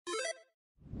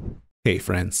Hey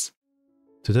friends!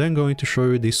 Today I'm going to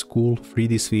show you this cool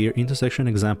 3D sphere intersection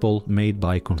example made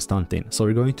by Konstantin. So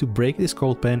we're going to break this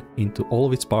code pen into all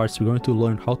of its parts, we're going to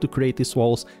learn how to create these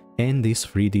walls and this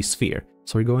 3D sphere.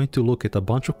 So we're going to look at a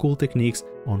bunch of cool techniques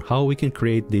on how we can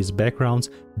create these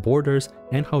backgrounds, borders,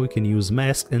 and how we can use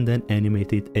masks and then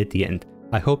animate it at the end.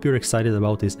 I hope you're excited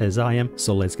about this as I am,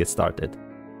 so let's get started.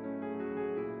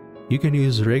 You can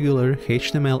use regular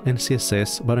HTML and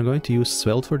CSS, but I'm going to use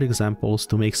Svelte for the examples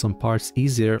to make some parts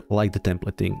easier, like the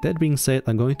templating. That being said,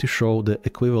 I'm going to show the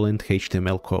equivalent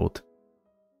HTML code.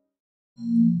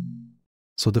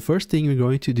 So the first thing we're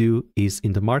going to do is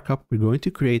in the markup, we're going to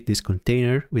create this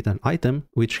container with an item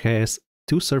which has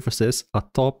two surfaces, a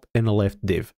top and a left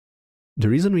div. The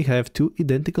reason we have two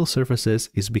identical surfaces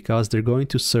is because they're going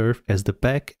to serve as the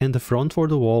back and the front for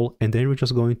the wall, and then we're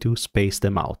just going to space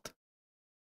them out.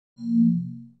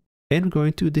 And we're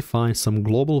going to define some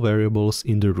global variables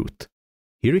in the root.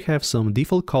 Here we have some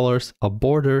default colors, a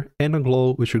border and a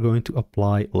glow, which we're going to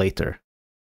apply later.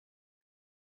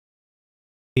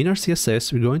 In our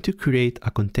CSS, we're going to create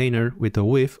a container with a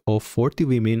width of 40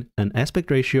 vmin, an aspect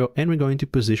ratio, and we're going to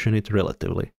position it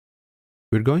relatively.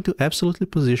 We're going to absolutely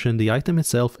position the item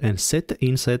itself and set the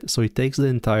inset so it takes the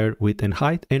entire width and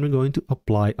height, and we're going to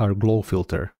apply our glow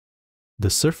filter. The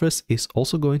surface is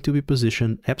also going to be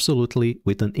positioned absolutely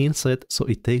with an inset so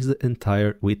it takes the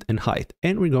entire width and height,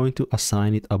 and we're going to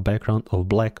assign it a background of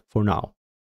black for now.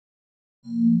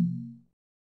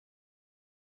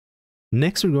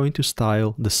 Next, we're going to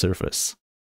style the surface.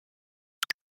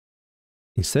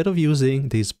 Instead of using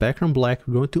this background black,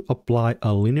 we're going to apply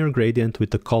a linear gradient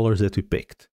with the colors that we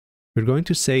picked. We're going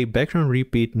to say background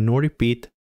repeat, no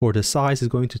repeat. For the size, is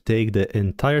going to take the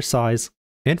entire size.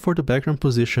 And for the background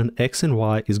position, X and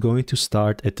Y is going to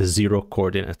start at the 0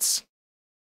 coordinates.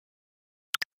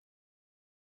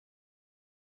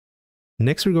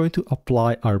 Next, we're going to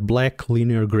apply our black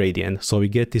linear gradient, so we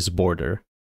get this border.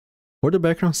 For the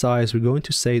background size, we're going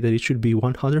to say that it should be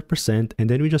 100%, and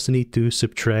then we just need to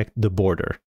subtract the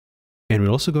border. And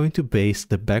we're also going to base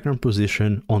the background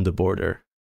position on the border.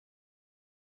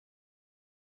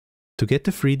 To get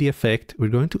the 3D effect, we're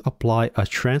going to apply a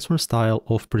transform style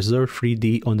of preserve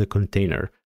 3D on the container.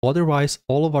 Otherwise,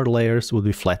 all of our layers will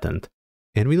be flattened.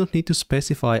 And we don't need to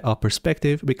specify a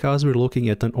perspective because we're looking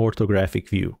at an orthographic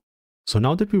view. So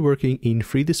now that we're working in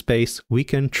 3D space, we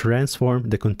can transform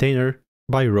the container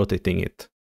by rotating it.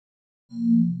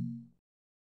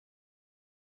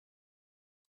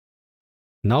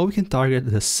 Now we can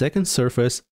target the second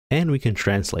surface and we can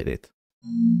translate it.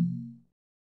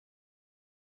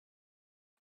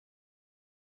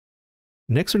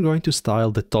 Next, we're going to style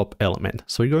the top element.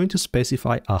 So we're going to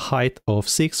specify a height of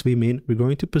 6 vmin, we're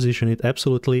going to position it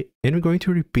absolutely, and we're going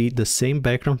to repeat the same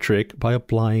background trick by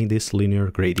applying this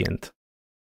linear gradient.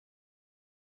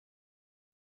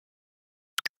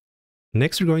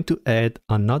 Next, we're going to add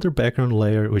another background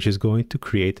layer, which is going to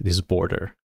create this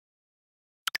border.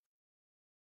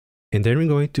 And then we're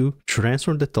going to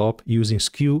transform the top using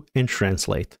skew and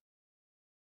translate.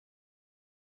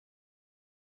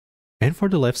 And for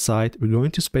the left side, we're going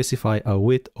to specify a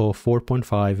width of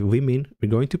 4.5 vmin.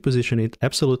 We're going to position it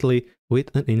absolutely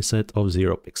with an inset of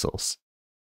 0 pixels.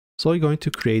 So we're going to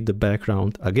create the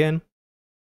background again.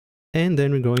 And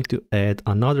then we're going to add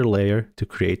another layer to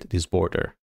create this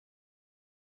border.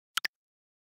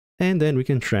 And then we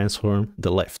can transform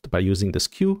the left by using the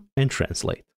skew and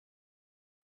translate.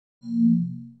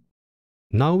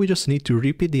 Now we just need to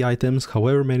repeat the items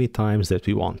however many times that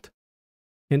we want.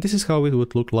 And this is how it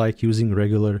would look like using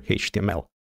regular HTML.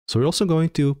 So we're also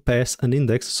going to pass an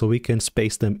index so we can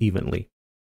space them evenly.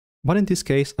 But in this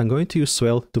case, I'm going to use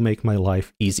Svelte to make my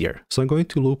life easier. So I'm going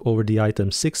to loop over the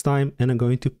item 6 times and I'm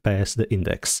going to pass the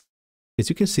index. As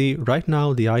you can see, right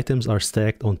now the items are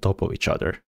stacked on top of each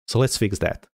other. So let's fix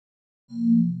that.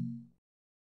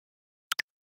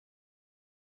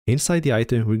 Inside the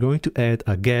item, we're going to add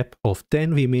a gap of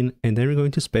 10 vmin, and then we're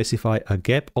going to specify a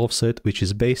gap offset, which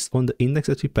is based on the index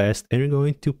that we passed, and we're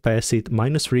going to pass it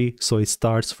 -3, so it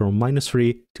starts from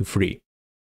 -3 to 3.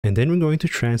 And then we're going to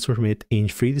transform it in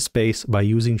 3D space by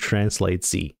using translate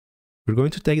Z. We're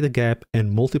going to take the gap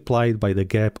and multiply it by the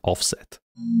gap offset.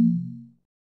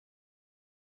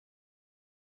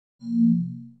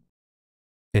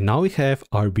 And now we have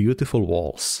our beautiful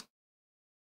walls.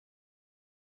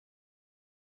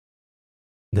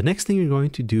 The next thing we're going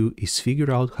to do is figure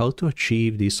out how to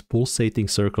achieve this pulsating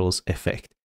circles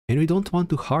effect. And we don't want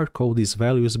to hard code these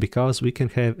values because we can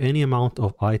have any amount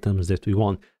of items that we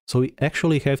want. So we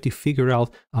actually have to figure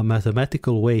out a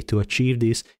mathematical way to achieve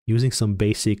this using some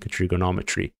basic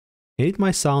trigonometry. And it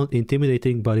might sound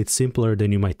intimidating, but it's simpler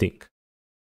than you might think.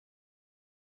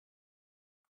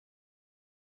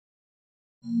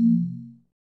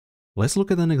 Let's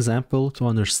look at an example to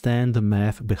understand the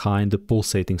math behind the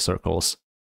pulsating circles.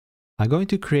 I'm going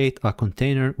to create a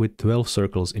container with 12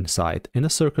 circles inside, and the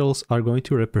circles are going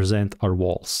to represent our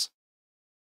walls.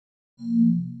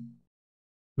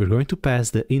 We're going to pass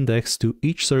the index to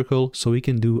each circle so we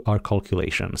can do our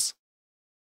calculations.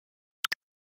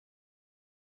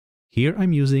 Here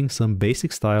I'm using some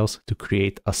basic styles to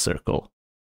create a circle.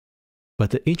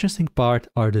 But the interesting part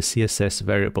are the CSS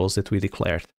variables that we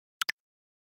declared.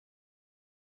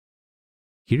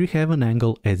 Here we have an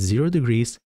angle at 0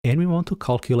 degrees, and we want to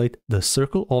calculate the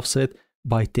circle offset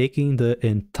by taking the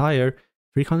entire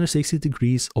 360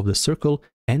 degrees of the circle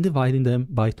and dividing them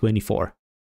by 24.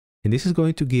 And this is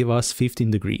going to give us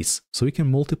 15 degrees, so we can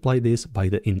multiply this by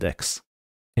the index.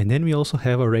 And then we also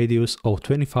have a radius of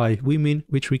 25 Vmin,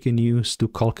 which we can use to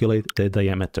calculate the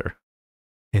diameter.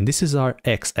 And this is our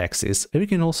x-axis, and we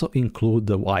can also include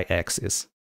the y-axis.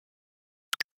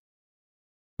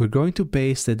 We're going to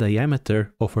base the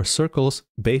diameter of our circles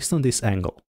based on this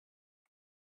angle.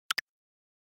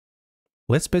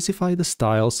 Let's specify the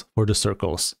styles for the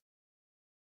circles.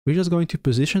 We're just going to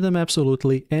position them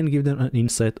absolutely and give them an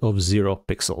inset of 0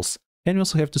 pixels. And we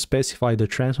also have to specify the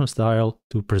transform style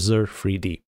to preserve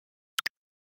 3D.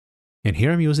 And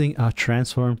here I'm using a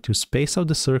transform to space out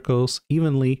the circles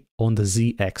evenly on the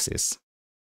z-axis.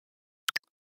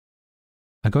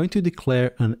 I'm going to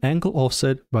declare an angle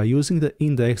offset by using the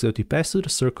index that we pass to the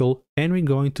circle, and we're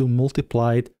going to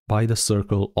multiply it by the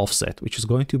circle offset, which is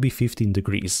going to be 15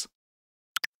 degrees.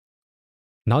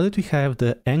 Now that we have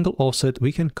the angle offset,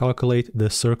 we can calculate the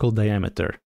circle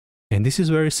diameter. And this is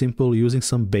very simple using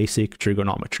some basic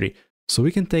trigonometry. So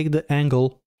we can take the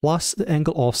angle plus the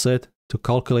angle offset to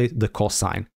calculate the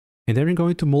cosine. And then we're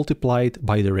going to multiply it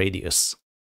by the radius.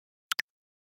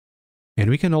 And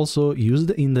we can also use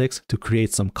the index to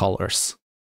create some colors.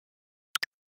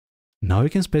 Now we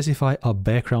can specify a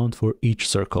background for each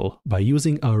circle by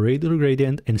using a radial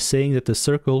gradient and saying that the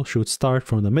circle should start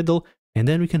from the middle, and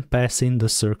then we can pass in the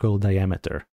circle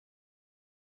diameter.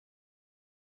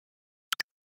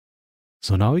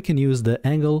 So now we can use the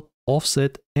angle,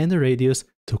 offset, and the radius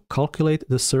to calculate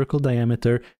the circle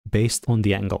diameter based on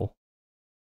the angle.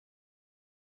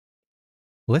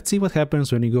 Let's see what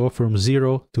happens when you go from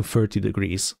 0 to 30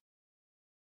 degrees.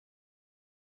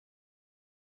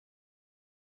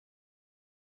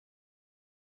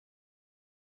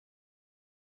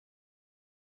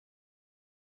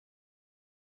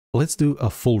 Let's do a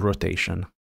full rotation.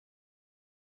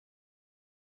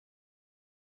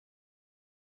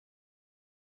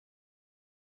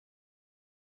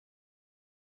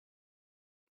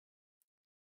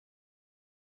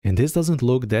 And this doesn't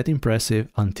look that impressive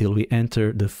until we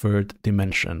enter the third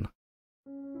dimension.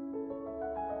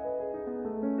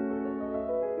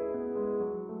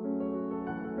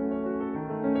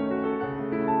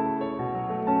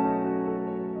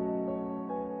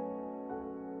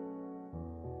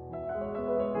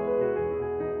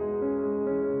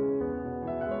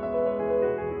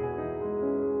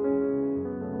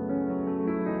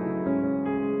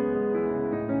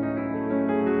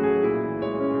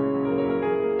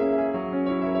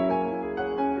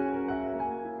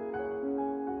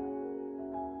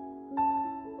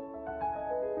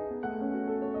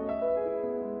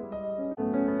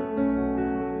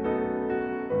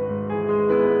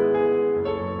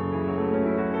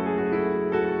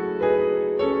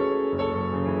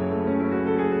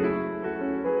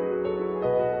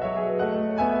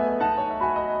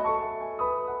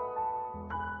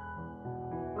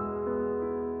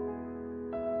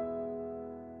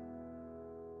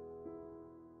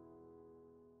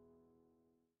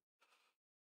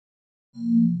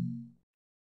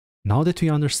 Now that we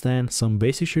understand some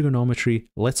basic trigonometry,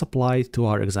 let's apply it to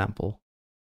our example.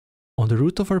 On the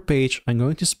root of our page, I'm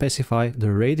going to specify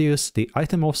the radius, the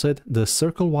item offset, the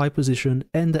circle Y position,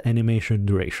 and the animation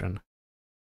duration.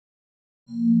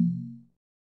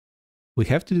 We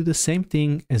have to do the same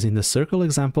thing as in the circle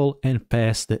example and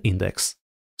pass the index.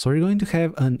 So we're going to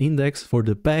have an index for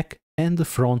the back and the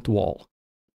front wall.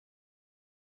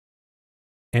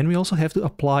 And we also have to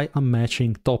apply a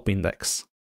matching top index.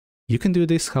 You can do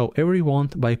this however you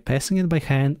want by passing it by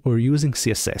hand or using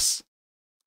CSS.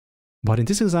 But in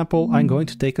this example, I'm going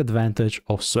to take advantage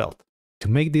of Svelte to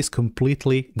make this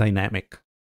completely dynamic.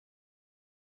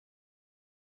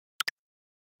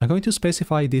 I'm going to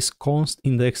specify this const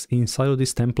index inside of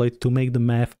this template to make the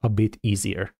math a bit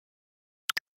easier.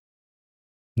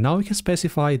 Now we can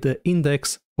specify the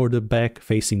index for the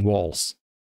back-facing walls.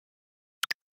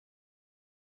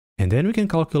 And then we can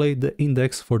calculate the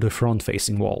index for the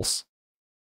front-facing walls.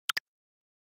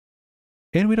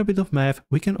 And with a bit of math,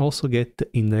 we can also get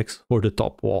the index for the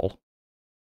top wall.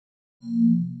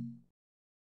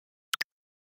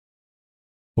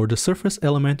 For the surface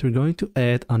element, we're going to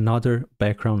add another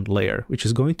background layer, which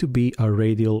is going to be a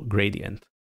radial gradient.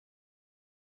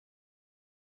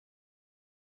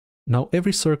 Now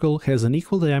every circle has an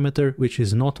equal diameter, which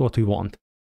is not what we want.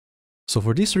 So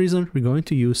for this reason, we're going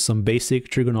to use some basic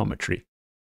trigonometry.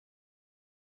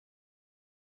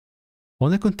 On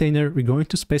the container, we're going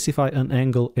to specify an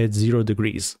angle at 0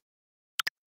 degrees.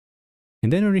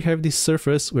 And then when we have this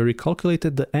surface where we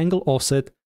calculated the angle offset,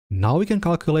 now we can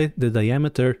calculate the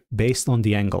diameter based on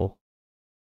the angle.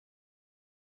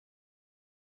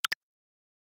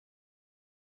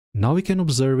 Now we can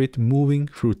observe it moving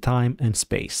through time and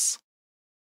space.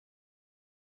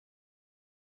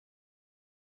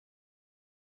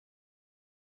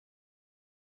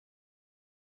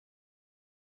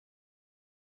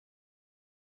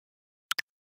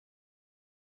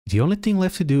 The only thing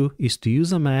left to do is to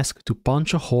use a mask to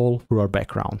punch a hole through our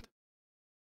background.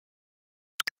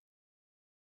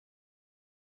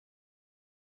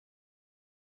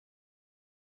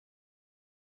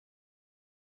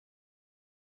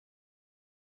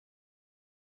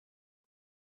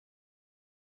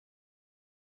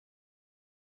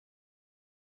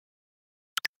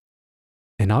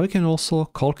 And now we can also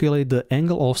calculate the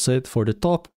angle offset for the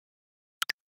top.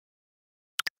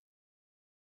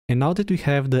 And now that we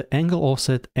have the angle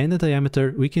offset and the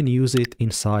diameter, we can use it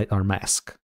inside our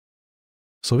mask.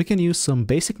 So we can use some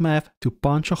basic math to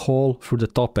punch a hole through the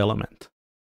top element.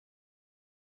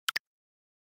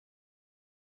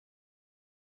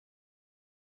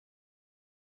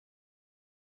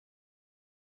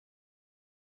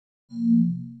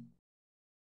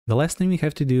 The last thing we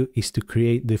have to do is to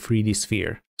create the 3D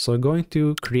sphere. So I'm going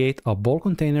to create a ball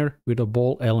container with a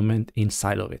ball element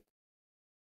inside of it.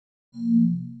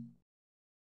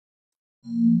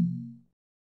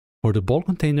 For the ball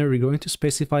container, we're going to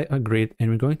specify a grid and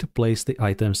we're going to place the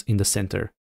items in the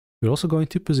center. We're also going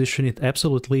to position it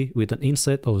absolutely with an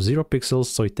inset of 0 pixels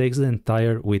so it takes the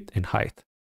entire width and height.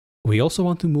 We also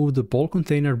want to move the ball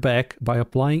container back by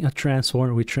applying a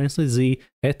transform with translate z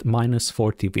at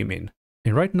 -40 vmin.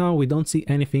 And right now we don't see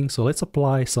anything, so let's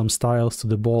apply some styles to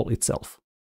the ball itself.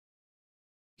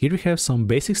 Here we have some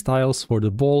basic styles for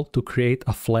the ball to create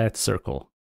a flat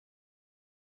circle.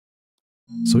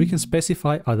 So we can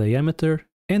specify a diameter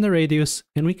and a radius,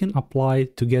 and we can apply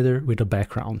it together with a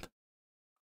background.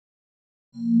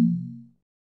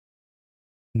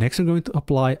 Next, we're going to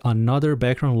apply another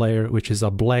background layer, which is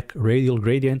a black radial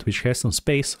gradient, which has some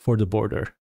space for the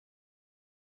border.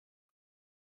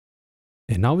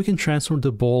 And now we can transform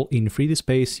the ball in 3D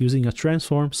space using a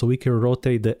transform, so we can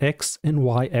rotate the X and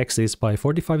Y axis by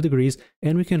 45 degrees,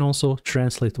 and we can also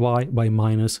translate Y by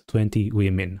 -20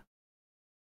 vmin.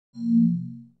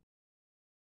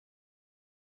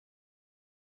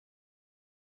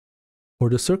 For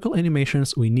the circle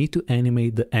animations, we need to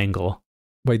animate the angle.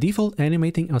 By default,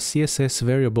 animating a CSS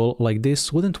variable like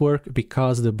this wouldn't work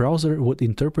because the browser would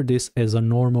interpret this as a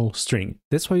normal string.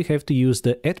 That's why you have to use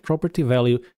the @property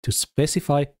value to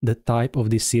specify the type of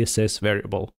this CSS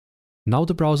variable. Now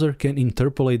the browser can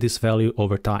interpolate this value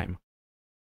over time.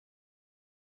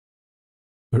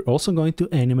 We're also going to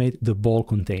animate the ball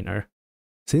container.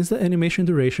 Since the animation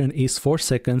duration is 4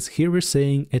 seconds, here we're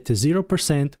saying at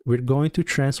 0% we're going to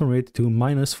transform it to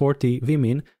 -40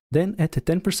 vmin. Then at the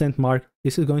 10% mark,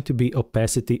 this is going to be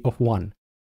opacity of 1.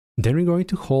 Then we're going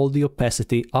to hold the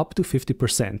opacity up to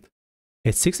 50%.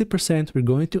 At 60%,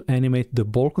 we're going to animate the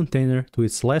ball container to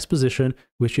its last position,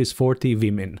 which is 40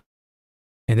 vmin.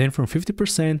 And then from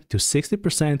 50% to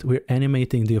 60%, we're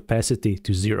animating the opacity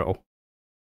to 0.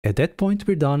 At that point,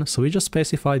 we're done, so we just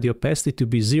specify the opacity to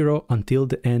be 0 until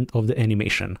the end of the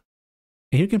animation.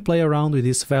 And you can play around with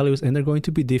these values, and they're going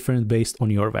to be different based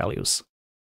on your values.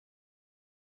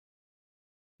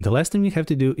 The last thing we have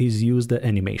to do is use the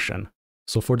animation.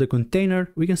 So for the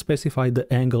container, we can specify the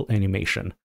angle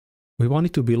animation. We want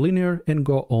it to be linear and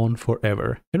go on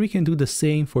forever. And we can do the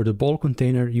same for the ball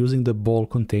container using the ball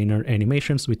container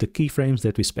animations with the keyframes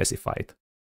that we specified.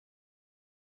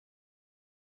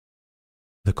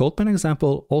 The CodePen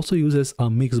example also uses a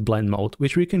mixed blend mode,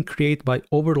 which we can create by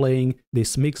overlaying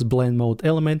this mixed blend mode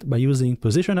element by using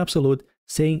position absolute,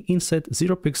 saying inset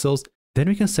 0 pixels. Then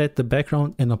we can set the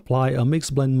background and apply a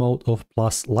mixed blend mode of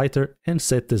plus lighter and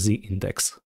set the Z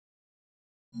index.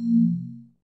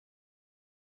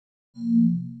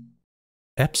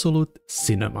 Absolute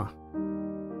cinema.